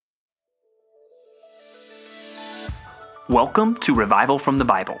Welcome to Revival from the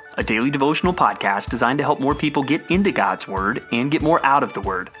Bible, a daily devotional podcast designed to help more people get into God's Word and get more out of the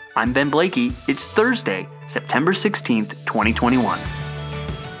Word. I'm Ben Blakey. It's Thursday, September 16th, 2021.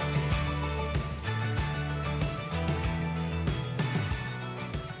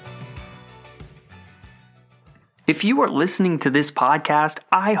 If you are listening to this podcast,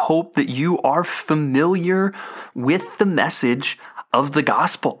 I hope that you are familiar with the message of the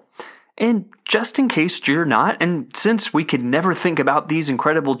gospel. And just in case you're not, and since we could never think about these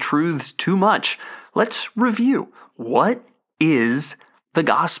incredible truths too much, let's review. What is the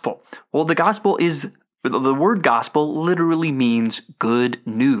gospel? Well, the word gospel literally means good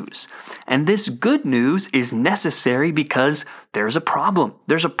news. And this good news is necessary because there's a problem.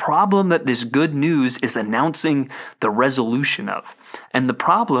 There's a problem that this good news is announcing the resolution of. And the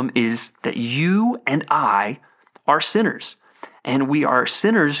problem is that you and I are sinners. And we are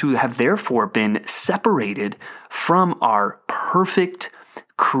sinners who have therefore been separated from our perfect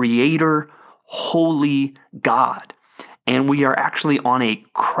creator, holy God. And we are actually on a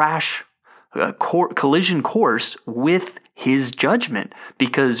collision course with his judgment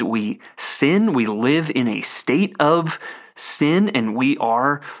because we sin, we live in a state of sin, and we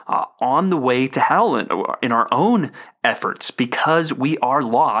are on the way to hell in our own efforts because we are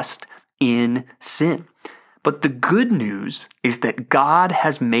lost in sin. But the good news is that God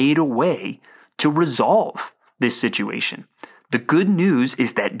has made a way to resolve this situation. The good news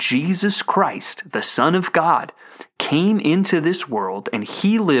is that Jesus Christ, the Son of God, came into this world and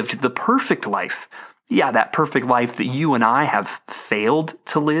he lived the perfect life. Yeah, that perfect life that you and I have failed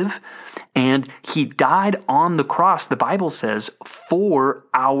to live. And he died on the cross, the Bible says, for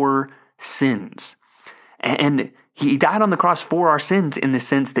our sins. And he died on the cross for our sins in the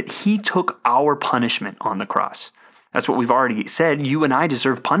sense that he took our punishment on the cross. That's what we've already said. You and I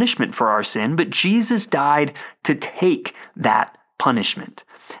deserve punishment for our sin, but Jesus died to take that punishment.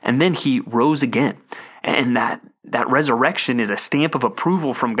 And then he rose again. And that resurrection is a stamp of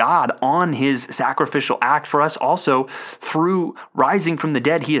approval from God on his sacrificial act for us. Also, through rising from the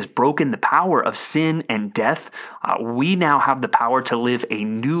dead, he has broken the power of sin and death. We now have the power to live a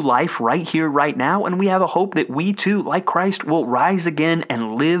new life right here, right now. And we have a hope that we too, like Christ, will rise again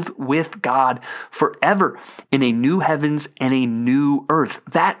and live with God forever in a new heavens and a new earth.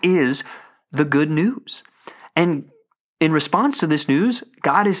 That is the good news. And in response to this news,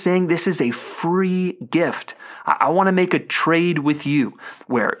 God is saying this is a free gift. I want to make a trade with you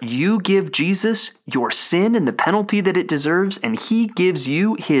where you give Jesus your sin and the penalty that it deserves, and he gives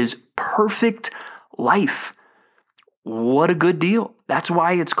you his perfect life. What a good deal. That's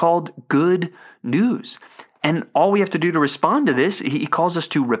why it's called good news. And all we have to do to respond to this, he calls us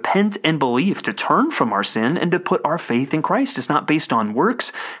to repent and believe, to turn from our sin and to put our faith in Christ. It's not based on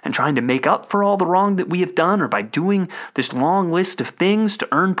works and trying to make up for all the wrong that we have done or by doing this long list of things to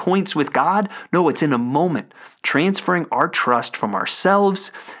earn points with God. No, it's in a moment, transferring our trust from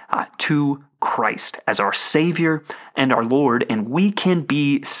ourselves to Christ as our Savior and our Lord, and we can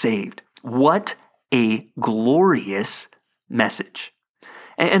be saved. What a glorious message.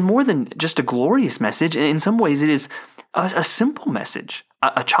 And more than just a glorious message, in some ways it is a simple message.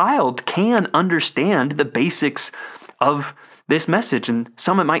 A child can understand the basics of this message, and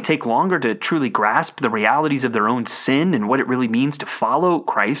some it might take longer to truly grasp the realities of their own sin and what it really means to follow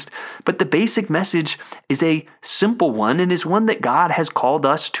Christ. But the basic message is a simple one and is one that God has called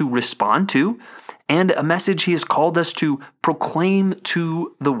us to respond to, and a message he has called us to proclaim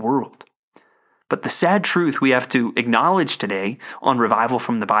to the world. But the sad truth we have to acknowledge today on Revival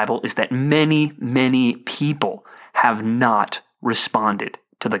from the Bible is that many, many people have not responded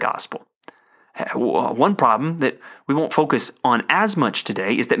to the gospel. One problem that we won't focus on as much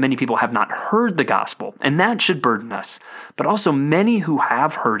today is that many people have not heard the gospel, and that should burden us. But also many who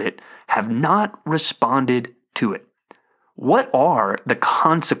have heard it have not responded to it. What are the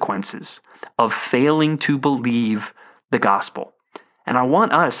consequences of failing to believe the gospel? And I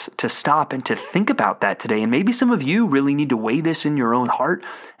want us to stop and to think about that today. And maybe some of you really need to weigh this in your own heart.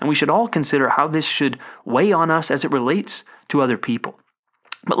 And we should all consider how this should weigh on us as it relates to other people.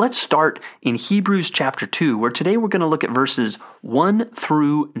 But let's start in Hebrews chapter 2, where today we're going to look at verses 1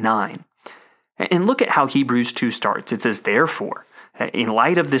 through 9. And look at how Hebrews 2 starts. It says, "Therefore, in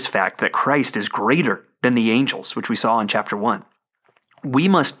light of this fact that Christ is greater than the angels," which we saw in chapter 1, "we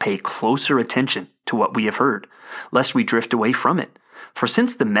must pay closer attention to what we have heard, lest we drift away from it. For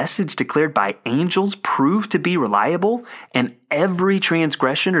since the message declared by angels proved to be reliable, and every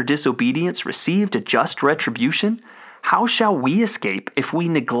transgression or disobedience received a just retribution, how shall we escape if we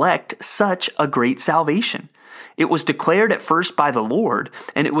neglect such a great salvation? It was declared at first by the Lord,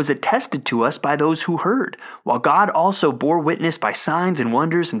 and it was attested to us by those who heard, while God also bore witness by signs and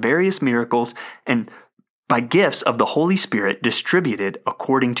wonders and various miracles, and by gifts of the Holy Spirit distributed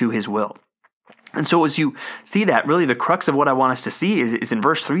according to his will. And so as you see that, really the crux of what I want us to see is in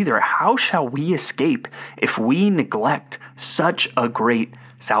verse 3 there. How shall we escape if we neglect such a great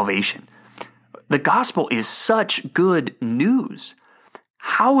salvation? The gospel is such good news.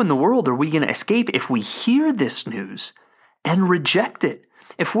 How in the world are we going to escape if we hear this news and reject it?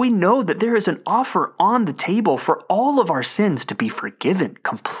 If we know that there is an offer on the table for all of our sins to be forgiven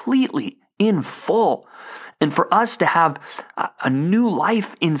completely, in full, and for us to have a new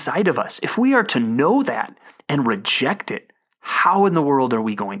life inside of us, if we are to know that and reject it, how in the world are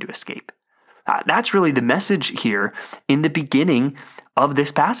we going to escape? That's really the message here in the beginning of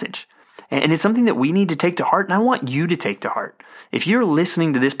this passage. And it's something that we need to take to heart, and I want you to take to heart. If you're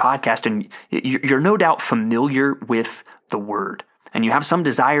listening to this podcast and you're no doubt familiar with the Word, and you have some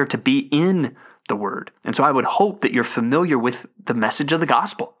desire to be in the Word, and so I would hope that you're familiar with the message of the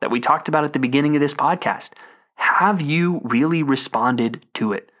gospel that we talked about at the beginning of this podcast. Have you really responded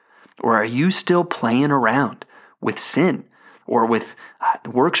to it? Or are you still playing around with sin or with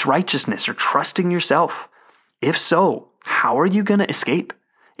works righteousness or trusting yourself? If so, how are you going to escape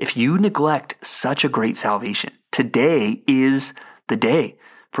if you neglect such a great salvation? Today is the day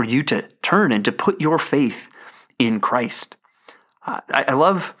for you to turn and to put your faith in Christ. I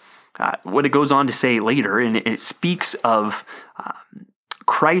love what it goes on to say later, and it speaks of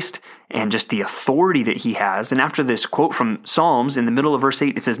Christ and just the authority that he has. And after this quote from Psalms, in the middle of verse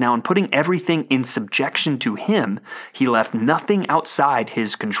 8, it says, "Now in putting everything in subjection to him, he left nothing outside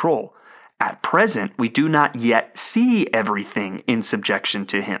his control. At present, we do not yet see everything in subjection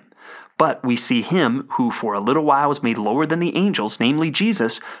to him. But we see him who for a little while was made lower than the angels, namely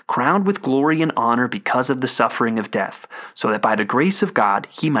Jesus, crowned with glory and honor because of the suffering of death, so that by the grace of God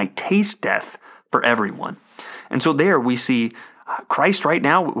he might taste death for everyone." And so there we see Christ right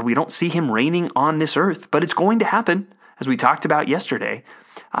now. We don't see him reigning on this earth, but it's going to happen, as we talked about yesterday.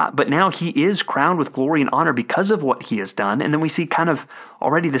 But now he is crowned with glory and honor because of what he has done. And then we see kind of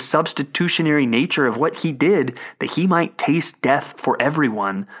already the substitutionary nature of what he did, that he might taste death for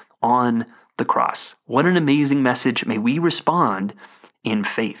everyone on the cross. What an amazing message. May we respond in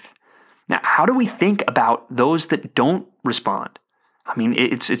faith. Now, how do we think about those that don't respond? I mean,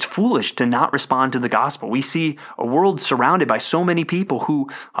 it's foolish to not respond to the gospel. We see a world surrounded by so many people who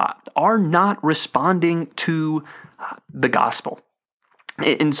are not responding to the gospel.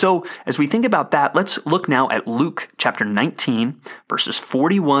 And so as we think about that, let's look now at Luke chapter 19, verses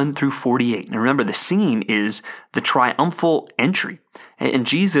 41 through 48. And remember, the scene is the triumphal entry. And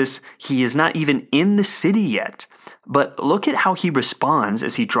Jesus, he is not even in the city yet. But look at how he responds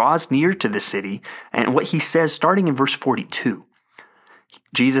as he draws near to the city and what he says starting in verse 42.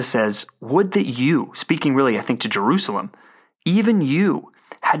 Jesus says, "Would that you," speaking really, I think, to Jerusalem, "even you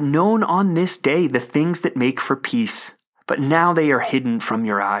had known on this day the things that make for peace, but now they are hidden from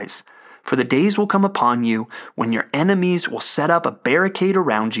your eyes. For the days will come upon you when your enemies will set up a barricade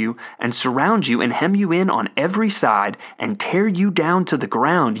around you and surround you and hem you in on every side and tear you down to the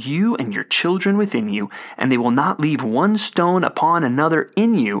ground, you and your children within you, and they will not leave one stone upon another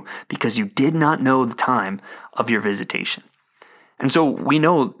in you because you did not know the time of your visitation." And so we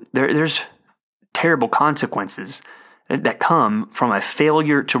know there's terrible consequences that come from a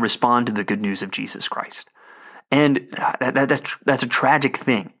failure to respond to the good news of Jesus Christ. And that's a tragic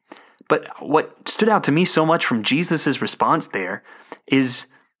thing. But what stood out to me so much from Jesus' response there is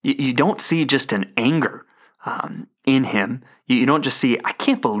you don't see just an anger in him. You don't just see, "I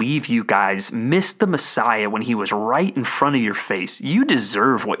can't believe you guys missed the Messiah when he was right in front of your face. You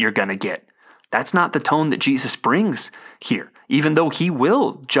deserve what you're going to get." That's not the tone that Jesus brings here, even though he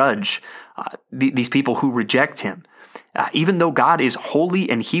will judge these people who reject him. Even though God is holy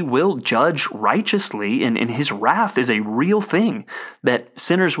and he will judge righteously, and his wrath is a real thing that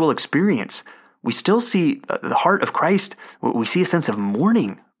sinners will experience, we still see the heart of Christ. We see a sense of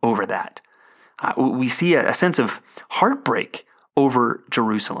mourning over that. We see a sense of heartbreak over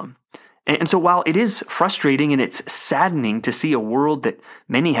Jerusalem. And so while it is frustrating and it's saddening to see a world that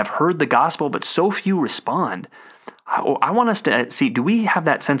many have heard the gospel, but so few respond, I want us to see, do we have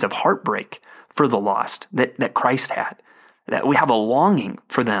that sense of heartbreak for the lost that Christ had? That we have a longing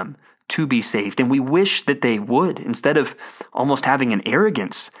for them to be saved, and we wish that they would, instead of almost having an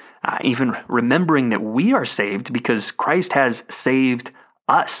arrogance, even remembering that we are saved because Christ has saved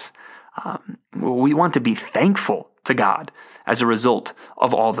us. We want to be thankful to God as a result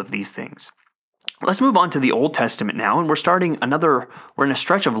of all of these things. Let's move on to the Old Testament now, and we're in a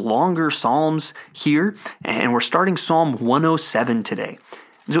stretch of longer Psalms here, and we're starting Psalm 107 today.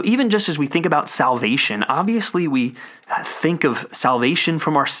 So even just as we think about salvation, obviously we think of salvation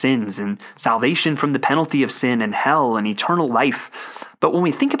from our sins and salvation from the penalty of sin and hell and eternal life. But when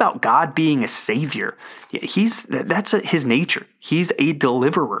we think about God being a savior, that's his nature. He's a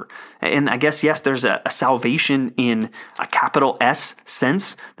deliverer. And I guess, yes, there's a salvation in a capital S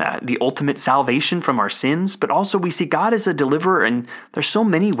sense, the ultimate salvation from our sins. But also we see God as a deliverer, and there's so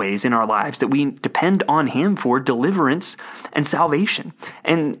many ways in our lives that we depend on him for deliverance and salvation.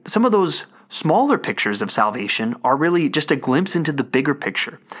 And some of those smaller pictures of salvation are really just a glimpse into the bigger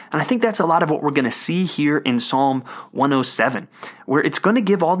picture. And I think that's a lot of what we're going to see here in Psalm 107, where it's going to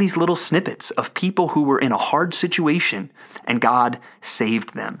give all these little snippets of people who were in a hard situation and God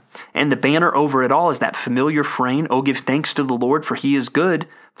saved them. And the banner over it all is that familiar refrain, "Oh, give thanks to the Lord, for he is good,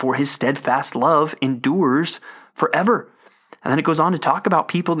 for his steadfast love endures forever." And then it goes on to talk about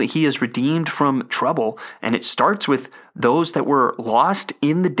people that he has redeemed from trouble. And it starts with those that were lost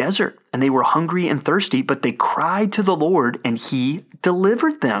in the desert and they were hungry and thirsty, but they cried to the Lord and he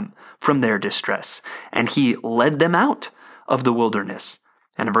delivered them from their distress. And he led them out of the wilderness.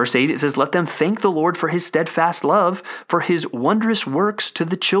 And in verse 8, it says, "Let them thank the Lord for his steadfast love, for his wondrous works to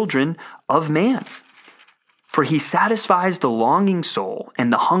the children of man. For he satisfies the longing soul,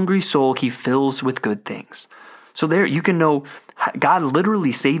 and the hungry soul he fills with good things." So there you can know God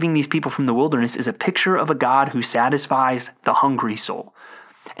literally saving these people from the wilderness is a picture of a God who satisfies the hungry soul.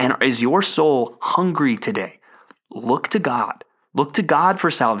 And is your soul hungry today? Look to God. Look to God for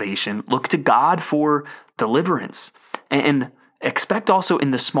salvation. Look to God for deliverance. And expect also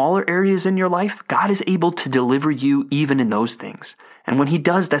in the smaller areas in your life, God is able to deliver you even in those things. And when he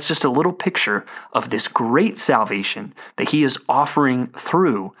does, that's just a little picture of this great salvation that he is offering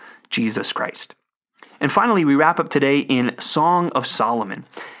through Jesus Christ. And finally, we wrap up today in Song of Solomon.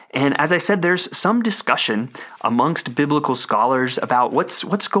 And as I said, there's some discussion amongst biblical scholars about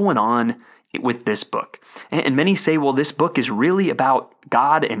what's going on with this book. And many say, well, this book is really about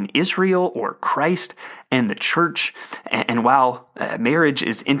God and Israel, or Christ and the church. And while marriage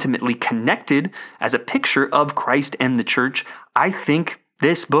is intimately connected as a picture of Christ and the church, I think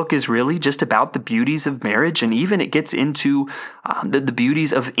this book is really just about the beauties of marriage, and even it gets into the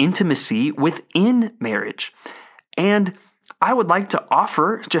beauties of intimacy within marriage. And I would like to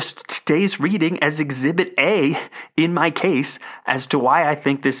offer just today's reading as Exhibit A in my case as to why I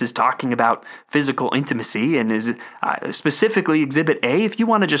think this is talking about physical intimacy, and is specifically Exhibit A. If you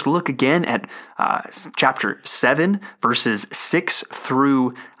want to just look again at chapter 7, verses 6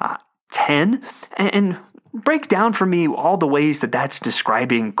 through 10, and break down for me all the ways that that's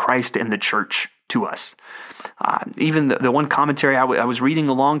describing Christ and the church to us. Even the one commentary I was reading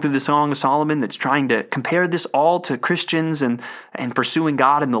along through the Song of Solomon that's trying to compare this all to Christians and pursuing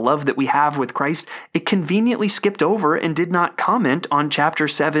God and the love that we have with Christ, it conveniently skipped over and did not comment on chapter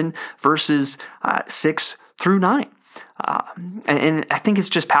 7, verses 6 through 9. And I think it's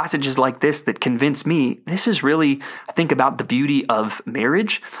just passages like this that convince me this is really, I think, about the beauty of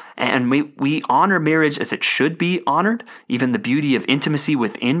marriage. And we honor marriage as it should be honored, even the beauty of intimacy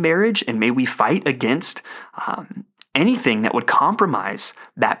within marriage. And may we fight against anything that would compromise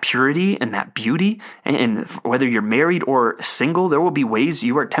that purity and that beauty. And whether you're married or single, there will be ways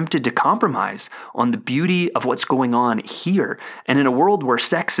you are tempted to compromise on the beauty of what's going on here. And in a world where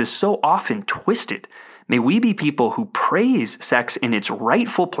sex is so often twisted, may we be people who praise sex in its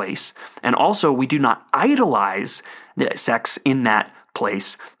rightful place, and also we do not idolize sex in that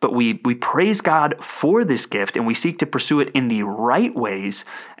place, but we praise God for this gift, and we seek to pursue it in the right ways,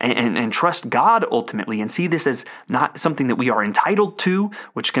 and trust God ultimately, and see this as not something that we are entitled to,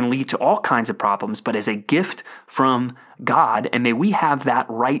 which can lead to all kinds of problems, but as a gift from God, and may we have that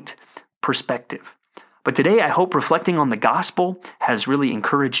right perspective. But today, I hope reflecting on the gospel has really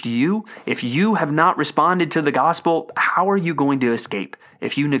encouraged you. If you have not responded to the gospel, how are you going to escape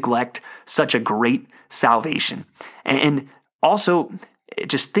if you neglect such a great salvation? And also,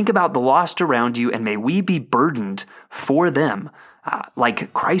 just think about the lost around you, and may we be burdened for them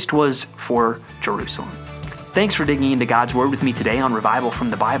like Christ was for Jerusalem. Thanks for digging into God's Word with me today on Revival from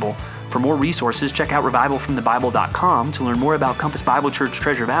the Bible. For more resources, check out revivalfromthebible.com. To learn more about Compass Bible Church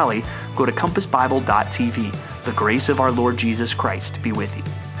Treasure Valley, go to compassbible.tv. The grace of our Lord Jesus Christ be with you.